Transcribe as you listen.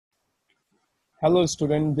Hello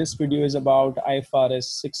student, this video is about IFRS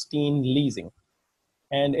 16 leasing.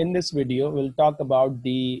 And in this video, we'll talk about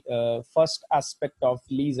the first aspect of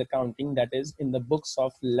lease accounting, that is in the books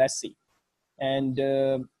of lessee. And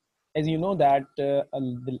as you know that the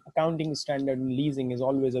accounting standard in leasing is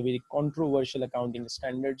always a very controversial accounting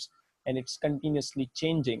standards, and it's continuously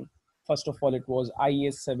changing. First of all, it was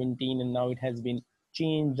IAS 17 and now it has been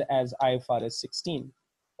changed as IFRS 16.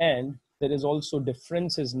 And there is also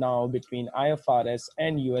differences now between IFRS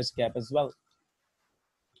and US GAAP as well.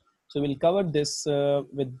 So we'll cover this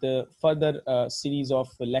with the further series of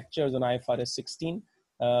lectures on IFRS 16,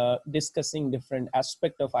 discussing different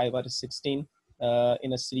aspects of IFRS 16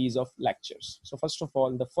 in a series of lectures. So first of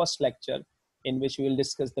all, the first lecture in which we will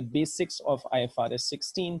discuss the basics of IFRS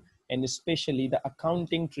 16 and especially the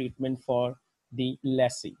accounting treatment for the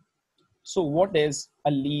lessee. So what is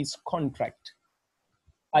a lease contract?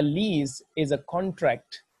 A lease is a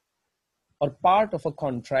contract or part of a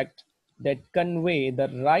contract that convey the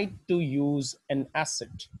right to use an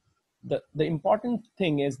asset. The important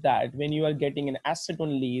thing is that when you are getting an asset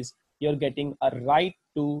on lease, you're getting a right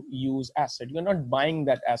to use asset. You're not buying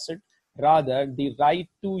that asset, rather the right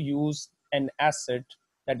to use an asset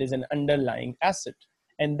that is an underlying asset.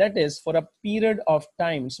 And that is for a period of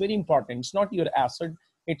time. It's very important. It's not your asset.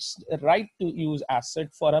 It's a right to use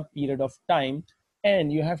asset for a period of time.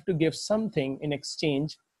 And you have to give something in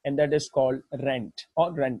exchange, and that is called rent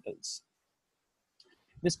or rentals.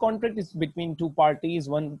 This contract is between two parties.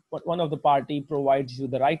 One of the party provides you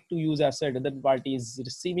the right to use asset, other party is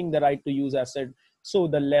receiving the right to use asset. So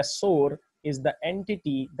the lessor is the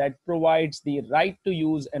entity that provides the right to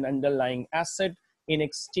use an underlying asset in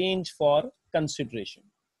exchange for consideration.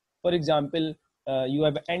 For example, you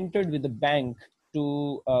have entered with the bank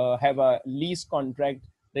to have a lease contract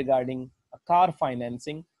regarding a car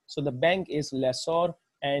financing. So the bank is lessor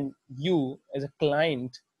and you as a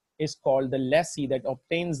client is called the lessee that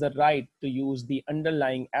obtains the right to use the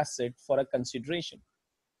underlying asset for a consideration.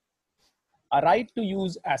 A right to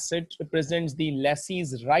use asset represents the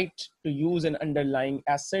lessee's right to use an underlying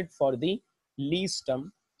asset for the lease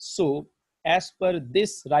term. So as per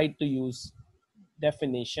this right to use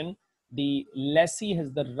definition, the lessee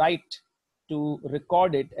has the right to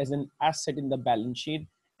record it as an asset in the balance sheet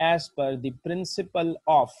as per the principle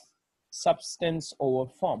of substance over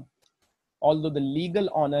form. Although the legal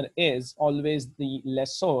owner is always the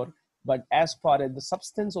lessor, but as far as the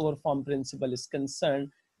substance over form principle is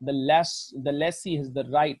concerned, the lessee has the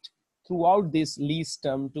right throughout this lease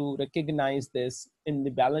term to recognize this in the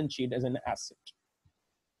balance sheet as an asset.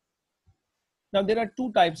 Now there are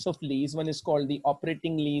two types of lease. One is called the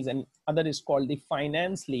operating lease and other is called the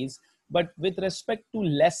finance lease. But with respect to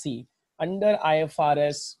lessee, under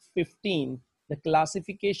IFRS 15, the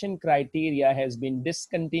classification criteria has been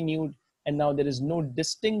discontinued, and now there is no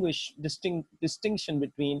distinction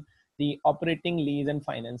between the operating lease and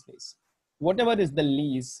finance lease. Whatever is the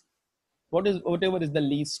lease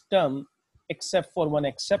term, except for one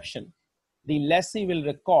exception, the lessee will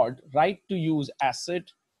record right to use asset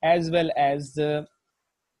as well as a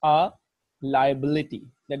liability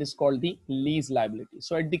that is called the lease liability.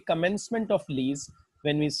 So at the commencement of lease,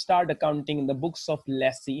 when we start accounting in the books of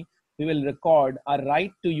lessee, we will record a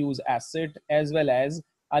right to use asset as well as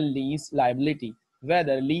a lease liability,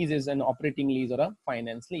 whether lease is an operating lease or a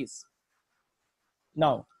finance lease.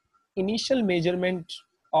 Now, initial measurement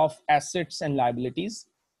of assets and liabilities.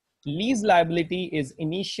 Lease liability is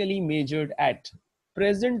initially measured at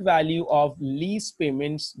present value of lease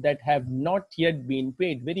payments that have not yet been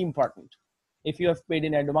paid. Very important. If you have paid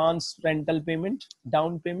in advance rental payment,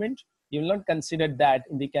 down payment, you will not consider that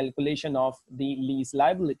in the calculation of the lease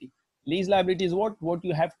liability. Lease liability is what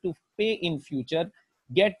you have to pay in future,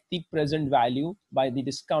 get the present value by the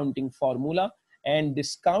discounting formula, and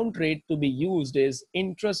discount rate to be used is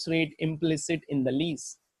interest rate implicit in the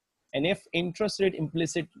lease. And if interest rate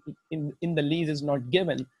implicit in the lease is not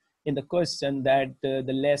given in the question, that the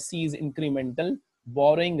lessee's incremental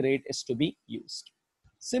borrowing rate is to be used.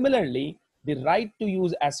 Similarly, the right to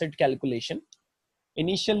use asset calculation.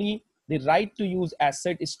 Initially, the right to use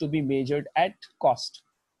asset is to be measured at cost.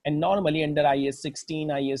 And normally under IAS 16,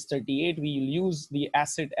 IAS 38, we will use the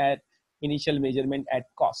asset at initial measurement at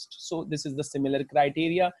cost. So this is the similar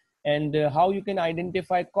criteria. And how you can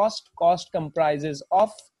identify cost? Cost comprises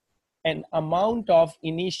of an amount of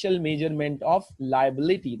initial measurement of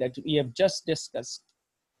liability that we have just discussed,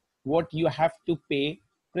 what you have to pay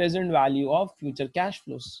present value of future cash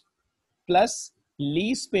flows, plus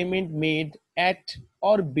lease payment made at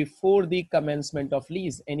or before the commencement of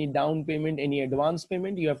lease. Any down payment, any advance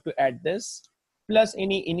payment, you have to add this, plus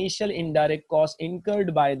any initial indirect cost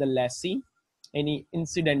incurred by the lessee, any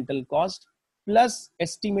incidental cost, plus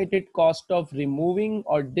estimated cost of removing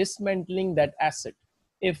or dismantling that asset.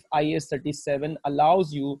 If IS 37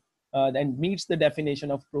 allows you and meets the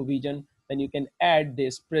definition of provision, then you can add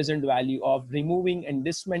this present value of removing and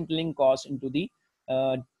dismantling cost into the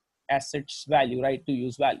uh, assets value, right to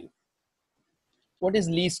use value. What is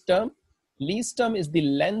lease term? Lease term is the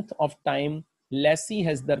length of time lessee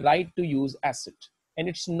has the right to use asset, and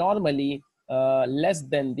it's normally less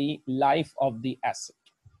than the life of the asset.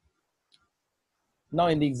 Now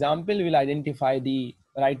in the example, we'll identify the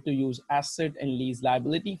right to use asset and lease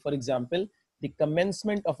liability. For example, the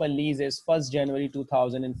commencement of a lease is 1st January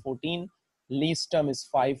 2014. Lease term is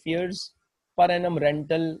 5 years. Per annum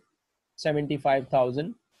rental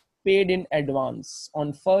 75,000, paid in advance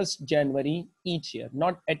on 1st January each year,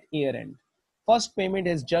 not at year end. First payment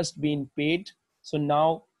has just been paid. So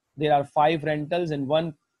now there are 5 rentals and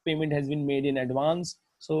 1 payment has been made in advance.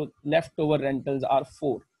 So leftover rentals are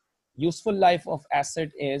 4. Useful life of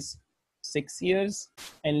asset is 6 years,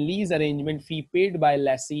 and lease arrangement fee paid by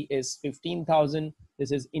lessee is 15,000.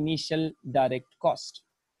 This is initial direct cost.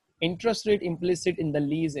 Interest rate implicit in the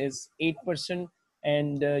lease is 8%,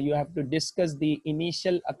 and you have to discuss the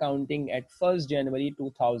initial accounting at 1st January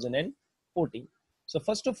 2014. So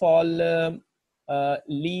first of all,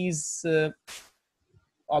 lease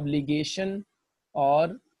obligation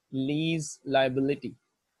or lease liability.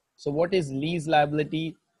 So what is lease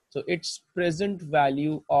liability? So it's present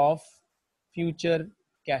value of future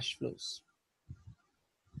cash flows.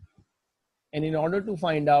 And in order to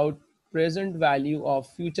find out present value of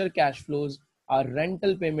future cash flows, our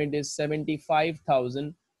rental payment is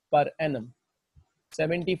 75,000 per annum.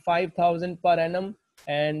 75,000 per annum,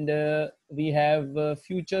 and we have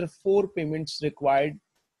future 4 payments required.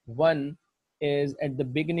 One is at the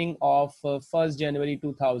beginning of 1st January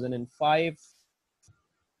 2005,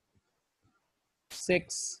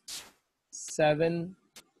 6, 7,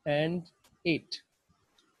 and 8.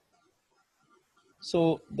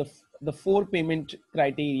 So the 4 payment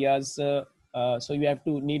criterias, so you have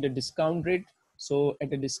to need a discount rate. So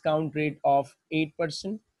at a discount rate of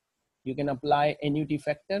 8%, you can apply annuity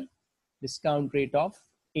factor, discount rate of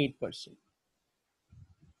 8%.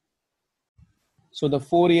 So the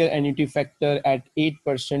 4-year annuity factor at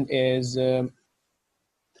 8% is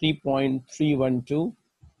 3.312.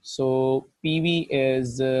 So PV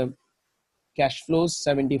is cash flows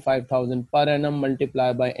 75,000 per annum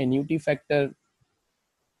multiplied by annuity factor,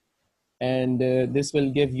 and this will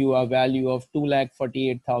give you a value of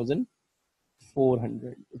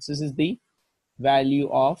 2,48,400. This is the value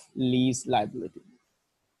of lease liability.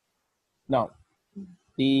 Now,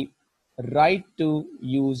 the right to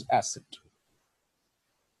use asset.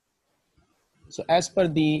 So as per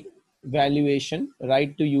the valuation,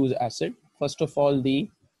 right to use asset, first of all, the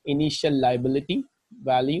initial liability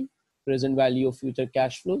value, present value of future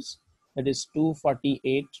cash flows, that is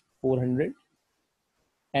 248,400.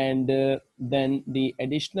 And then the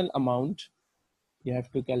additional amount you have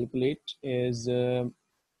to calculate is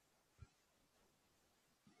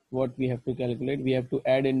what we have to calculate. We have to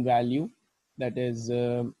add in value, that is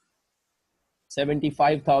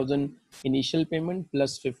 75,000 initial payment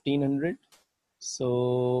plus 1,500.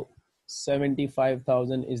 So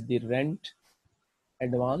 75,000 is the rent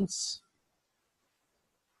advance,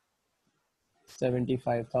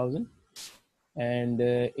 75,000, and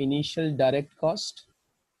initial direct cost,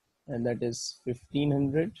 and that is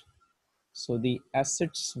 1,500. So the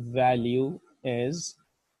assets value is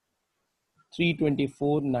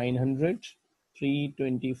 324,900,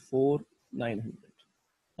 324,900.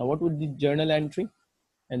 Now what would the journal entry?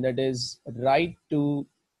 And that is right to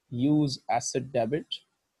use asset debit,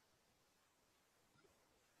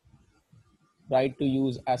 right to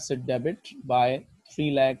use asset debit by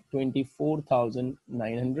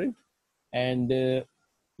 3,24,900, and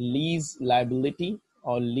lease liability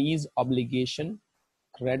or lease obligation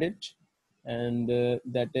credit, and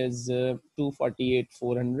that is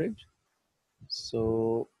 248,400.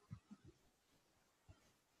 So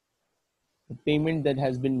the payment that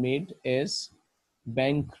has been made is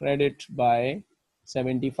bank credit by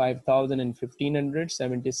 75,000 and 1,500,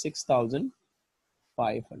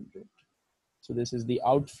 76,500. So this is the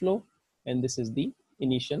outflow, and this is the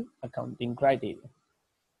initial accounting criteria.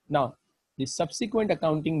 Now, the subsequent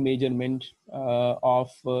accounting measurement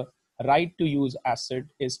of right to use asset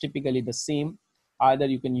is typically the same. Either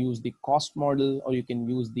you can use the cost model or you can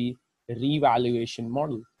use the revaluation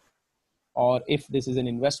model. Or if this is an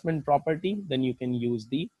investment property, then you can use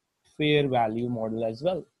the fair value model as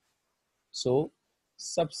well. So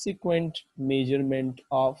subsequent measurement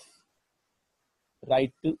of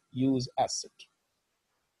right to use asset.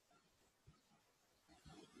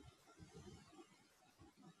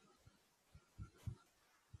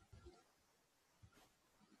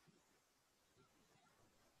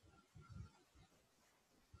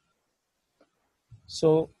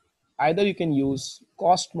 So either you can use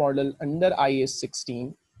cost model under IAS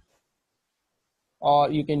 16, or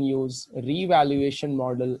you can use revaluation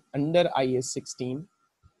model under IAS 16,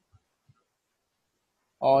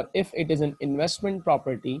 or if it is an investment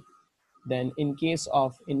property, then in case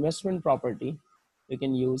of investment property, you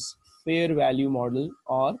can use fair value model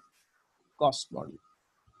or cost model.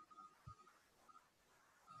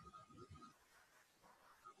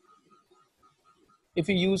 If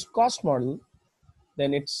you use cost model,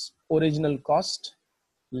 then it's original cost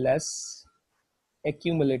less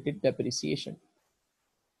accumulated depreciation.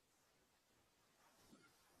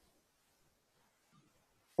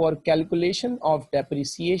 For calculation of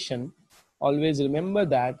depreciation, always remember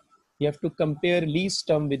that you have to compare lease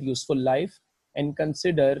term with useful life and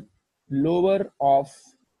consider lower of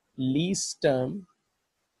lease term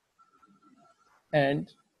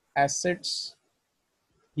and assets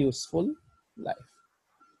useful life.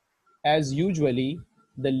 As usually,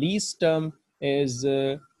 the lease term is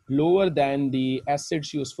lower than the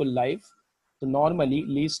assets useful life. So normally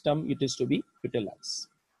lease term it is to be utilized.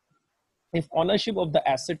 If ownership of the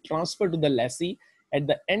asset transferred to the lessee at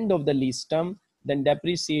the end of the lease term, then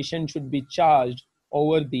depreciation should be charged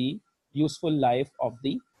over the useful life of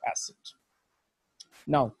the asset.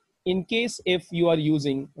 Now, in case if you are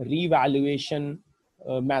using revaluation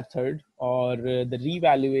method or the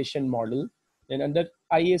revaluation model, then under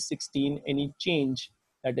IAS 16, any change,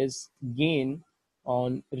 that is gain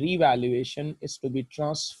on revaluation, is to be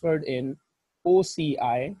transferred in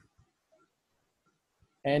OCI.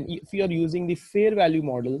 And if you are using the fair value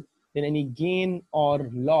model, then any gain or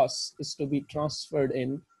loss is to be transferred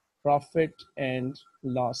in profit and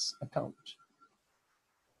loss account.